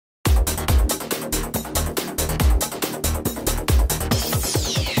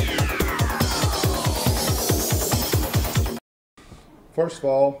First of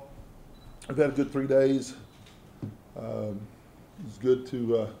all, I've had a good 3 days. It's good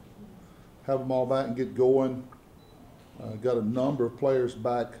to have them all back and get going. Got a number of players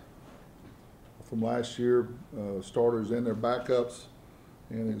back from last year, starters and their backups,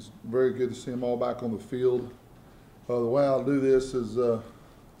 and it's very good to see them all back on the field. The way I'll do this is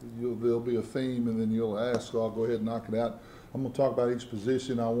there'll be a theme, and then you'll ask, so I'll go ahead and knock it out. I'm going to talk about each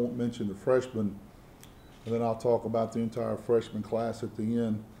position. I won't mention the freshmen, and then I'll talk about the entire freshman class at the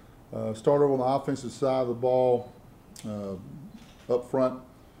end. Start over on the offensive side of the ball. Up front,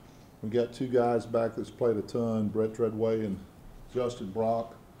 we got two guys back that's played a ton, Brett Treadway and Justin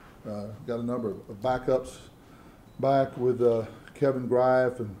Brock. Got a number of backups back with Kevin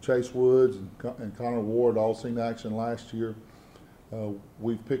Greif and Chase Woods and Connor Ward, all seen action last year.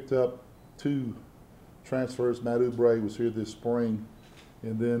 We've picked up two transfers. Matt Oubre was here this spring,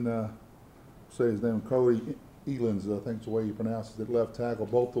 and then say his name, Cody Elins, I think is the way he pronounces it, left tackle.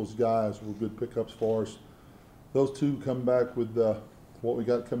 Both those guys were good pickups for us. Those two come back with what we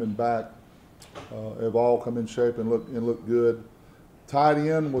got coming back. Have all come in shape and look good. Tight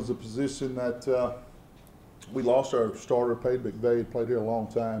end was a position that we lost our starter, Peyton McVeigh, played here a long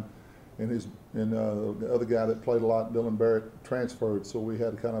time, and the other guy that played a lot, Dylan Barrett, transferred. So we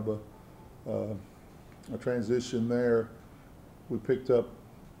had kind of a transition there. We picked up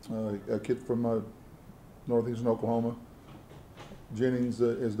a kid from northeastern Oklahoma. Jennings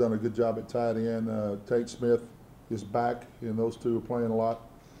has done a good job at tight end. Tate Smith is back, and those two are playing a lot.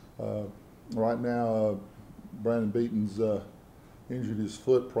 Right now, Brandon Beaton's injured his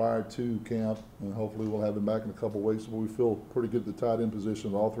foot prior to camp, and hopefully we'll have him back in a couple of weeks. But we feel pretty good at the tight end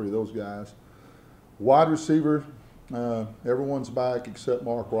position with all three of those guys. Wide receiver, everyone's back except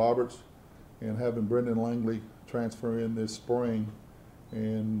Mark Roberts, and having Brendan Langley transfer in this spring,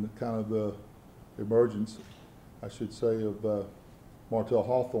 and kind of the emergence, I should say, of Martell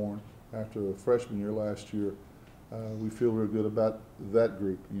Hawthorne after a freshman year last year. We feel real good about that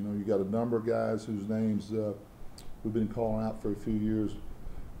group. You know, you got a number of guys whose names we've been calling out for a few years.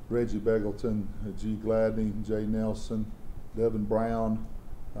 Reggie Beggleton, G. Gladney, Jay Nelson, Devin Brown.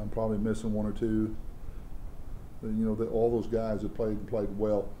 I'm probably missing one or two. But, you know, all those guys have played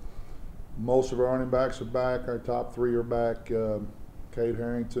well. Most of our running backs are back. Our top three are back. Cade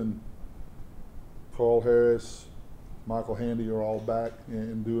Harrington, Carl Harris, Michael Handy are all back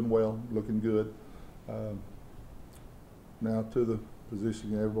and doing well, looking good. Now to the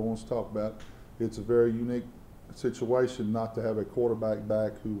position everyone wants to talk about. It's a very unique situation not to have a quarterback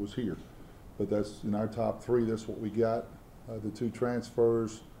back who was here, but that's in our top three. That's what we got. The two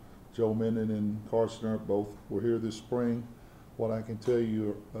transfers, Joe Minden and Carson Earp, both were here this spring. What I can tell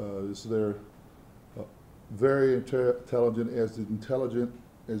you is they're very intelligent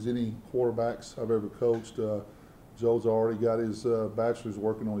as any quarterbacks I've ever coached. Joe's already got his bachelor's,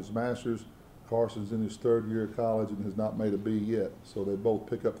 working on his master's. Carson's in his third year of college and has not made a B yet. So they both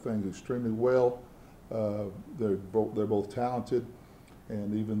pick up things extremely well. They're both talented,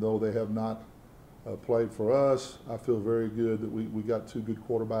 and even though they have not played for us, I feel very good that we got two good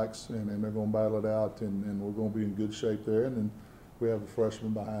quarterbacks, and they're going to battle it out, and we're going to be in good shape there. And then we have a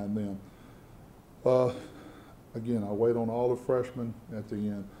freshman behind them. Again, I'll wait on all the freshmen at the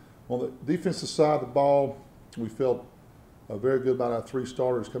end. On the defensive side of the ball, we felt very good about our three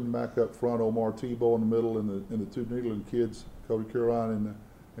starters coming back up front. Omar Tebow in the middle, and the two Nederland kids, Cody Caroline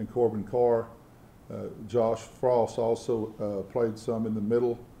and Corbin Carr. Josh Frost also played some in the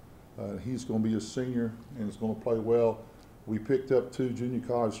middle. He's going to be a senior and is going to play well. We picked up two junior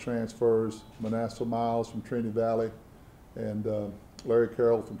college transfers, Manasseh Miles from Trinity Valley and Larry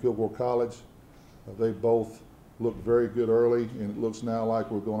Carroll from Kilgore College. They both looked very good early, and it looks now like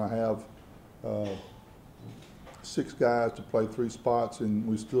we're going to have 6 guys to play 3 spots, and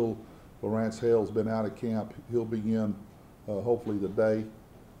we still, Lawrence Hale's been out of camp. He'll be in hopefully today.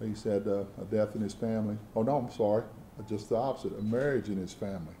 He's had a death in his family. Oh no, I'm sorry, just the opposite, a marriage in his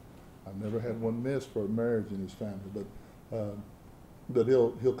family. I've never had one miss for a marriage in his family, but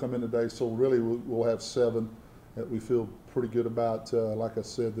he'll come in today. So really we'll have 7 that we feel pretty good about. Like I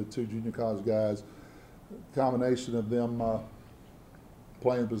said, the 2 junior college guys, combination of them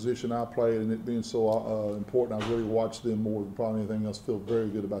playing the position I played and it being so important, I really watched them more than probably anything else. Feel very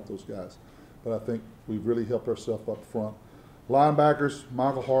good about those guys. But I think we've really helped ourselves up front. Linebackers,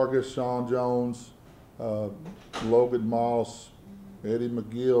 Michael Hargis, Sean Jones, Logan Moss, Eddie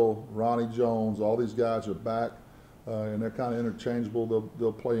McGill, Ronnie Jones, all these guys are back, and they're kind of interchangeable.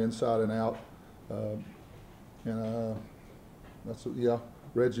 They'll play inside and out.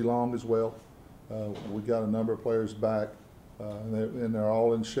 Reggie Long as well. We got a number of players back, and they're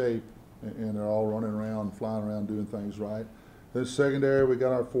all in shape, and they're all running around, flying around, doing things right. Then secondary, we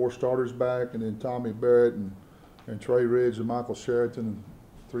got our 4 starters back, and then Tommy Barrett and Trey Ridge and Michael Sheraton, and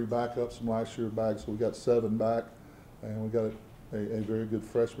 3 backups from last year back. So we got 7 back, and we got a very good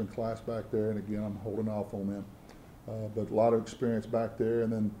freshman class back there. And again, I'm holding off on them, but a lot of experience back there.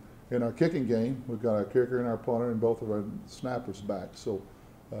 And then in our kicking game, we've got our kicker and our punter and both of our snappers back. So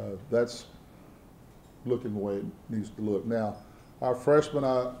that's looking the way it needs to look. Now, our freshmen,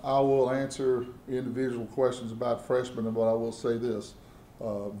 I will answer individual questions about freshmen, but I will say this,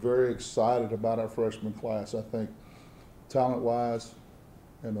 very excited about our freshman class. I think talent-wise,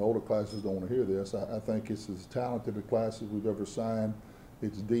 and the older classes don't want to hear this, I think it's as talented a class as we've ever signed.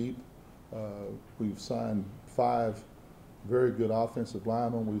 It's deep. We've signed 5 very good offensive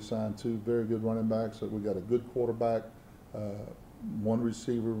linemen. We've signed 2 very good running backs. So we got a good quarterback, 1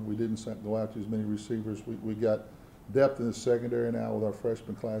 receiver. We didn't go after as many receivers. We got depth in the secondary now with our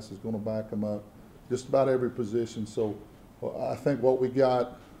freshman class is going to back them up just about every position. So I think what we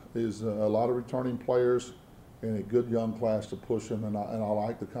got is a lot of returning players and a good young class to push them, and I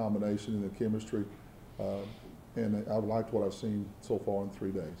like the combination and the chemistry, and I've liked what I've seen so far in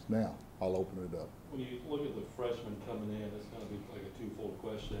 3 days. Now I'll open it up. When you look at the freshmen coming in, it's going to be like a twofold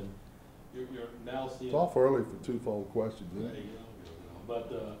question. You're now seeing. It's awful early for twofold questions, isn't it?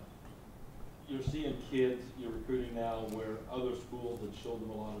 But you're seeing kids you're recruiting now where other schools that showed them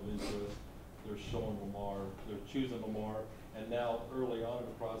a lot of interest, they're showing Lamar, they're choosing Lamar, and now early on in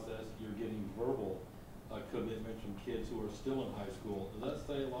the process, you're getting verbal commitment from kids who are still in high school. Does that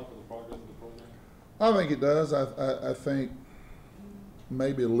say a lot for the progress of the program? I think it does. I think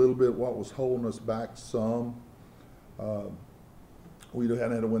maybe a little bit what was holding us back some. We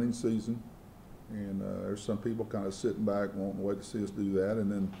hadn't had a winning season, and there's some people kind of sitting back wanting to wait to see us do that. And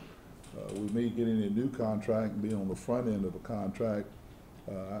then with me getting a new contract and being on the front end of a contract,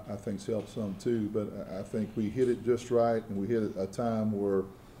 I think's helped some too. But I think we hit it just right, and we hit it at a time where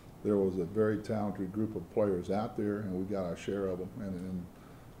there was a very talented group of players out there, and we got our share of them.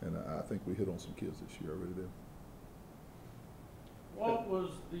 And I think we hit on some kids this year. I really did. What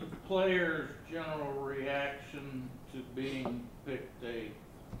was the players' general reaction to being picked 8?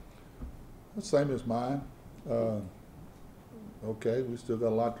 The same as mine. Okay, we still got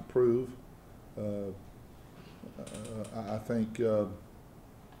a lot to prove. I think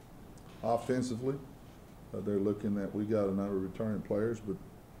offensively, they're looking at, we got a number of returning players, but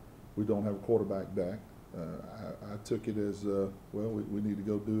we don't have a quarterback back. I took it as well. We need to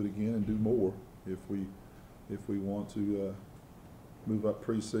go do it again and do more if we want to move up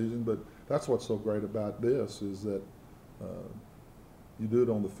preseason. But that's what's so great about this is that you do it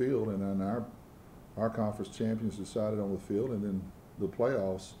on the field, and then our conference champions decided on the field, and then the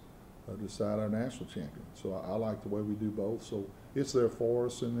playoffs decide our national champion. So I like the way we do both. So it's there for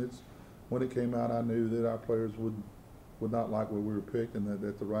us, and it's when it came out, I knew that our players would not like where we were picked, and that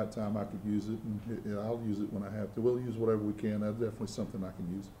at the right time I could use it, and I'll use it when I have to. We'll use whatever we can. That's definitely something I can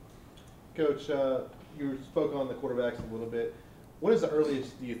use. Coach, you spoke on the quarterbacks a little bit. What is the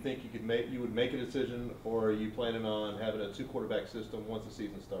earliest do you think you would make a decision, or are you planning on having a 2-quarterback system once the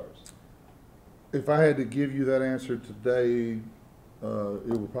season starts? If I had to give you that answer today,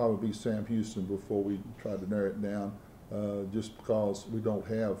 it would probably be Sam Houston before we tried to narrow it down, just because we don't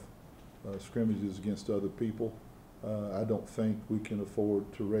have scrimmages against other people. I don't think we can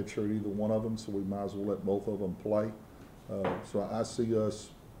afford to redshirt either one of them, so we might as well let both of them play. So I see us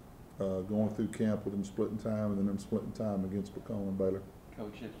going through camp with them splitting time, and then them splitting time against Beaumont and Baylor.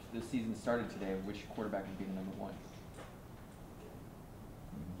 Coach, if the season started today, which quarterback would be the number 1?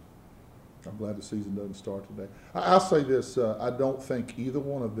 I'm glad the season doesn't start today. I'll say this, I don't think either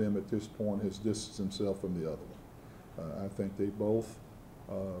one of them at this point has distanced himself from the other one. I think they both,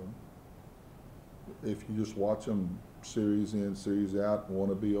 if you just watch them series in, series out,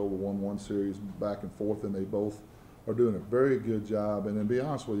 want to be over 1-1 series back and forth, and they both are doing a very good job. And to be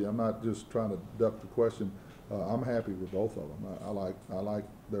honest with you, I'm not just trying to duck the question. I'm happy with both of them. I like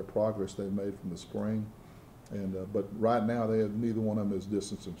their progress they've made from the spring, and but right now neither one of them has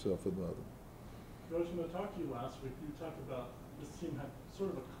distanced himself from the other. Coach, when I talked to you last week, you talked about this team had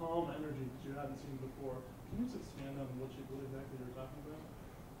sort of a calm energy that you hadn't seen before. Can you just expand on what exactly you were talking about?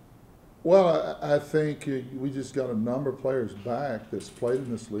 Well, I think we just got a number of players back that's played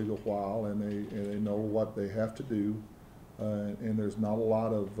in this league a while, and they know what they have to do, and there's not a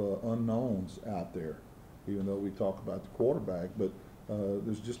lot of unknowns out there, even though we talk about the quarterback. But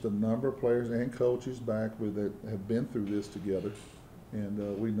there's just a number of players and coaches back that have been through this together, and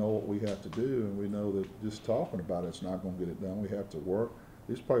we know what we have to do, and we know that just talking about it's not going to get it done. We have to work.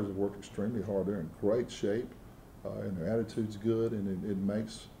 These players have worked extremely hard. They're in great shape, and their attitude's good, and it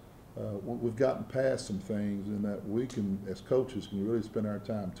makes we've gotten past some things in that we can, as coaches, can really spend our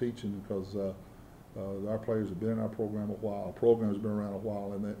time teaching because our players have been in our program a while. Our program has been around a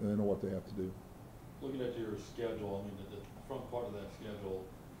while, and they know what they have to do. Looking at your schedule, I mean, the front part of that schedule,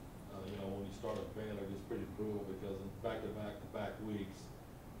 you know, when you start at Baylor, it's pretty brutal because in back-to-back weeks,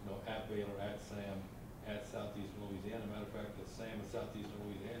 you know, at Baylor, at Sam, at Southeastern Louisiana. Matter of fact, the Sam and Southeastern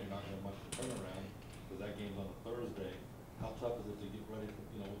Louisiana, you're not going to have much of a turnaround because that game's on a Thursday. How tough is it to get ready for,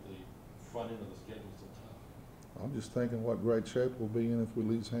 you know, with the front end of the schedule so tough? I'm just thinking what great shape we'll be in if we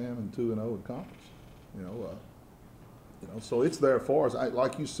lose Ham and 2-0 in conference. You know, so it's there for us.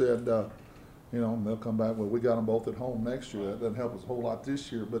 Like you said, you know, they'll come back. Well, we got them both at home next year. That doesn't help us a whole lot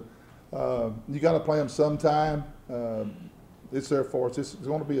this year, but you got to play them sometime. It's there for us. It's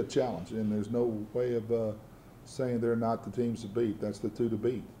going to be a challenge, and there's no way of saying they're not the teams to beat. That's the two to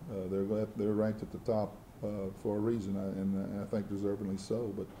beat. They're ranked at the top for a reason, and I think deservedly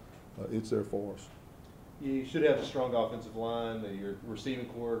so. But it's there for us. You should have a strong offensive line. Your receiving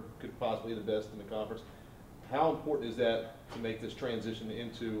core could possibly be the best in the conference. How important is that to make this transition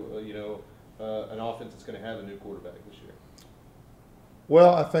into an offense that's going to have a new quarterback this year?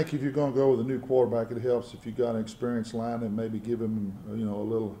 Well, I think if you're going to go with a new quarterback, it helps if you got an experienced line and maybe give him a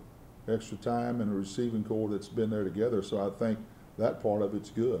little extra time and a receiving core that's been there together. So I think that part of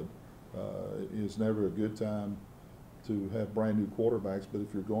it's good. It's never a good time to have brand new quarterbacks, but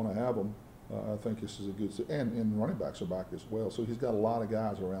if you're going to have them, I think this is a good – and running backs are back as well. So he's got a lot of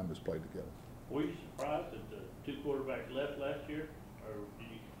guys around this play together. Were you surprised that the two quarterbacks left last year, or did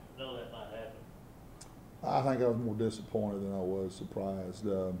you know that might happen? I think I was more disappointed than I was surprised.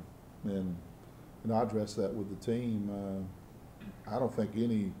 And I addressed that with the team. I don't think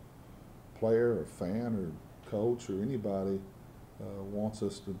any player or fan or coach or anybody wants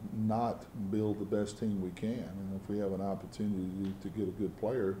us to not build the best team we can. And if we have an opportunity to get a good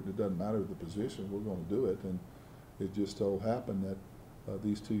player, it doesn't matter the position, we're going to do it. And it just so happened that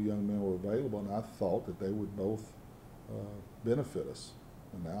these two young men were available, and I thought that they would both benefit us.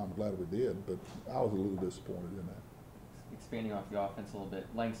 And now I'm glad we did, but I was a little disappointed in that. Expanding off the offense a little bit,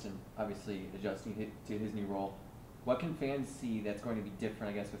 Langston obviously adjusting to his new role. What can fans see that's going to be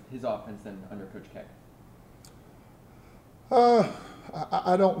different, I guess, with his offense than under Coach Keck?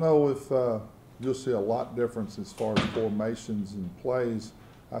 I don't know if you'll see a lot difference as far as formations and plays.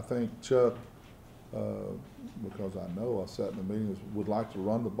 I think Chuck, because I know I sat in the meetings, would like to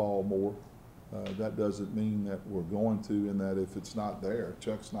run the ball more. That doesn't mean that we're going to, in that if it's not there,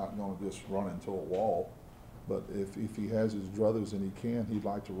 Chuck's not going to just run into a wall. But if he has his druthers and he can, he'd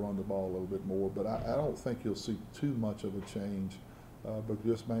like to run the ball a little bit more. But I don't think you'll see too much of a change, but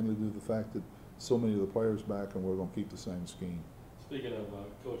just mainly due to the fact that so many of the players back and we're going to keep the same scheme. Speaking of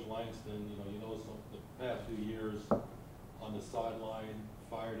Coach Langston, you know the past few years on the sideline,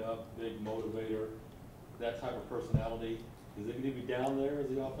 fired up, big motivator, that type of personality. Is he going to be down there as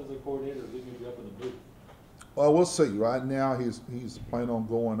the offensive coordinator, or is he going to be up in the booth? Well, we'll see. Right now, he's planning on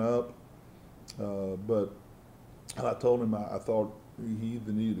going up, but I told him I thought he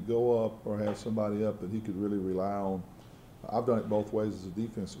either needed to go up or have somebody up that he could really rely on. I've done it both ways as a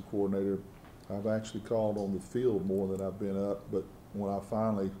defensive coordinator. I've actually called on the field more than I've been up, but when I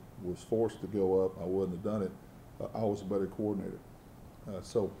finally was forced to go up, I wouldn't have done it. I was a better coordinator.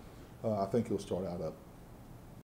 So I think he'll start out up.